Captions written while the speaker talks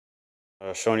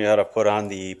Showing you how to put on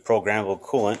the programmable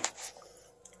coolant.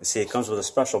 You see it comes with a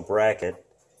special bracket,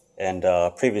 and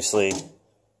previously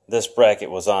this bracket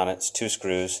was on it. It's 2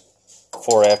 screws,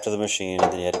 4 after the machine,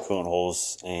 and then you had coolant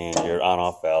holes and your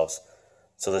on-off valves.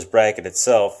 So this bracket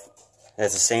itself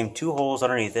has the same 2 holes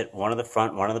underneath it, one in the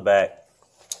front, one in the back.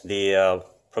 The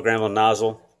programmable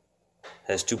nozzle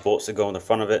has 2 bolts that go in the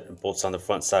front of it, and bolts on the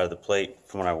front side of the plate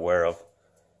from what I'm aware of.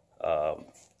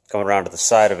 Coming around to the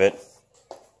side of it,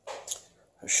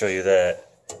 I'll show you that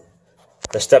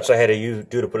the steps I had to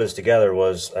do to put this together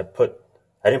was I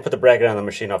didn't put the bracket on the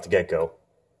machine off the get-go.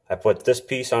 I put this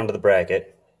piece onto the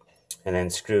bracket and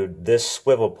then screwed this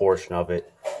swivel portion of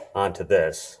it onto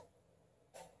this.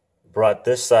 Brought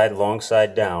this side long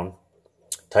side down,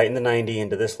 tightened the 90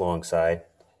 into this long side,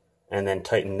 and then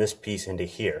tightened this piece into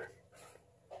here.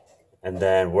 And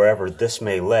then wherever this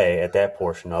may lay at that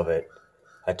portion of it,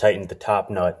 I tightened the top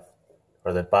nut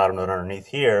or the bottom nut underneath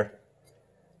here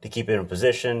to keep it in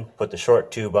position, put the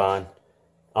short tube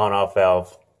on-off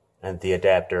valve, and the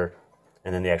adapter,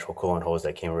 and then the actual coolant hose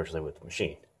that came originally with the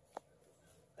machine.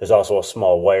 There's also a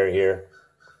small wire here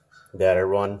that I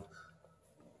run.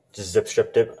 Just zip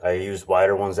stripped it. I used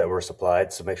wider ones that were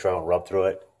supplied, so make sure I don't rub through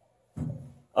it.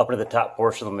 Up to the top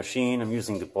portion of the machine, I'm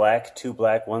using the 2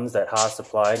 black ones that Haas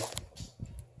supplied.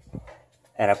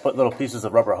 And I put little pieces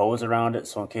of rubber hose around it,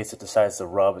 so in case it decides to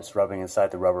rub, it's rubbing inside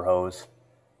the rubber hose.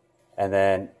 And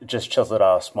then just chiseled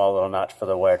out a small little notch for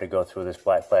the wire to go through this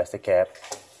black plastic cap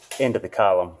into the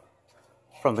column.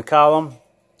 From the column,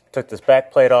 took this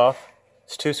back plate off,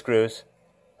 it's 2 screws,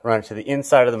 run it to the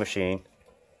inside of the machine.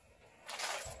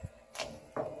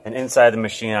 And inside the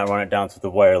machine, I run it down through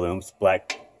the wire looms,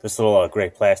 this little gray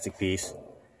plastic piece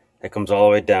that comes all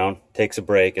the way down, takes a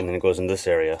break, and then it goes in this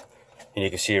area. And you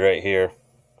can see right here,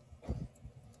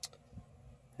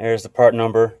 there's the part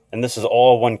number, and this is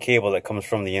all one cable that comes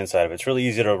from the inside of it. It's really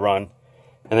easy to run,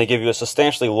 and they give you a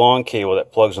substantially long cable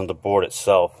that plugs on the board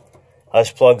itself.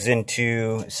 This plugs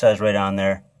into, it says right on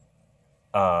there,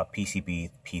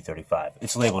 PCB P35.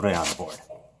 It's labeled right on the board.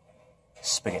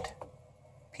 Spigot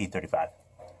P35.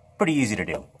 Pretty easy to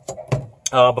do.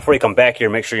 Before you come back here,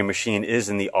 make sure your machine is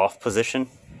in the off position,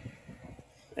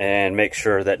 and make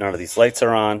sure that none of these lights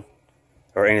are on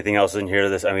or anything else in here.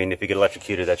 I mean, if you get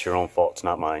electrocuted, that's your own fault. It's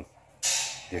not mine.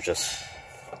 You're just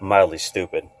mildly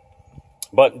stupid.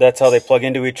 But that's how they plug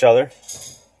into each other.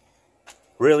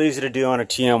 Real easy to do on a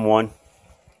TM1.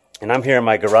 And I'm here in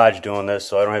my garage doing this,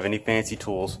 so I don't have any fancy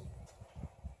tools.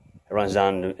 It runs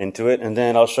down into it. And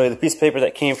then I'll show you the piece of paper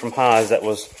that came from Haas that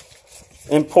was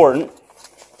important.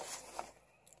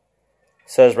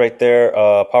 It says right there,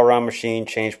 power on machine,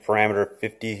 change parameter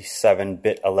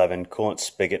 57-bit 11, coolant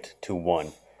spigot to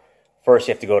 1. First,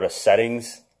 you have to go to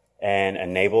settings and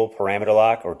enable parameter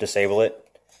lock or disable it,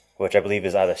 which I believe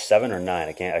is either 7 or 9.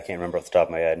 I can't remember off the top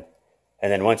of my head.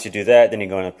 And then once you do that, then you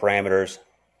go into parameters,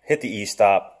 hit the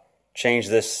e-stop, change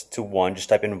this to 1, just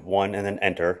type in 1 and then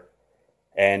enter.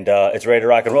 And it's ready to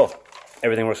rock and roll.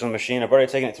 Everything works on the machine. I've already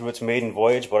taken it through its maiden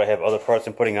voyage, but I have other parts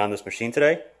I'm putting on this machine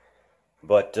today.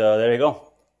 But there you go.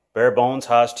 Bare bones,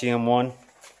 Haas TM1.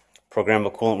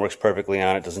 Programmable coolant works perfectly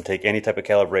on it. Doesn't take any type of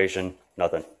calibration.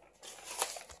 Nothing.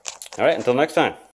 Alright, until next time.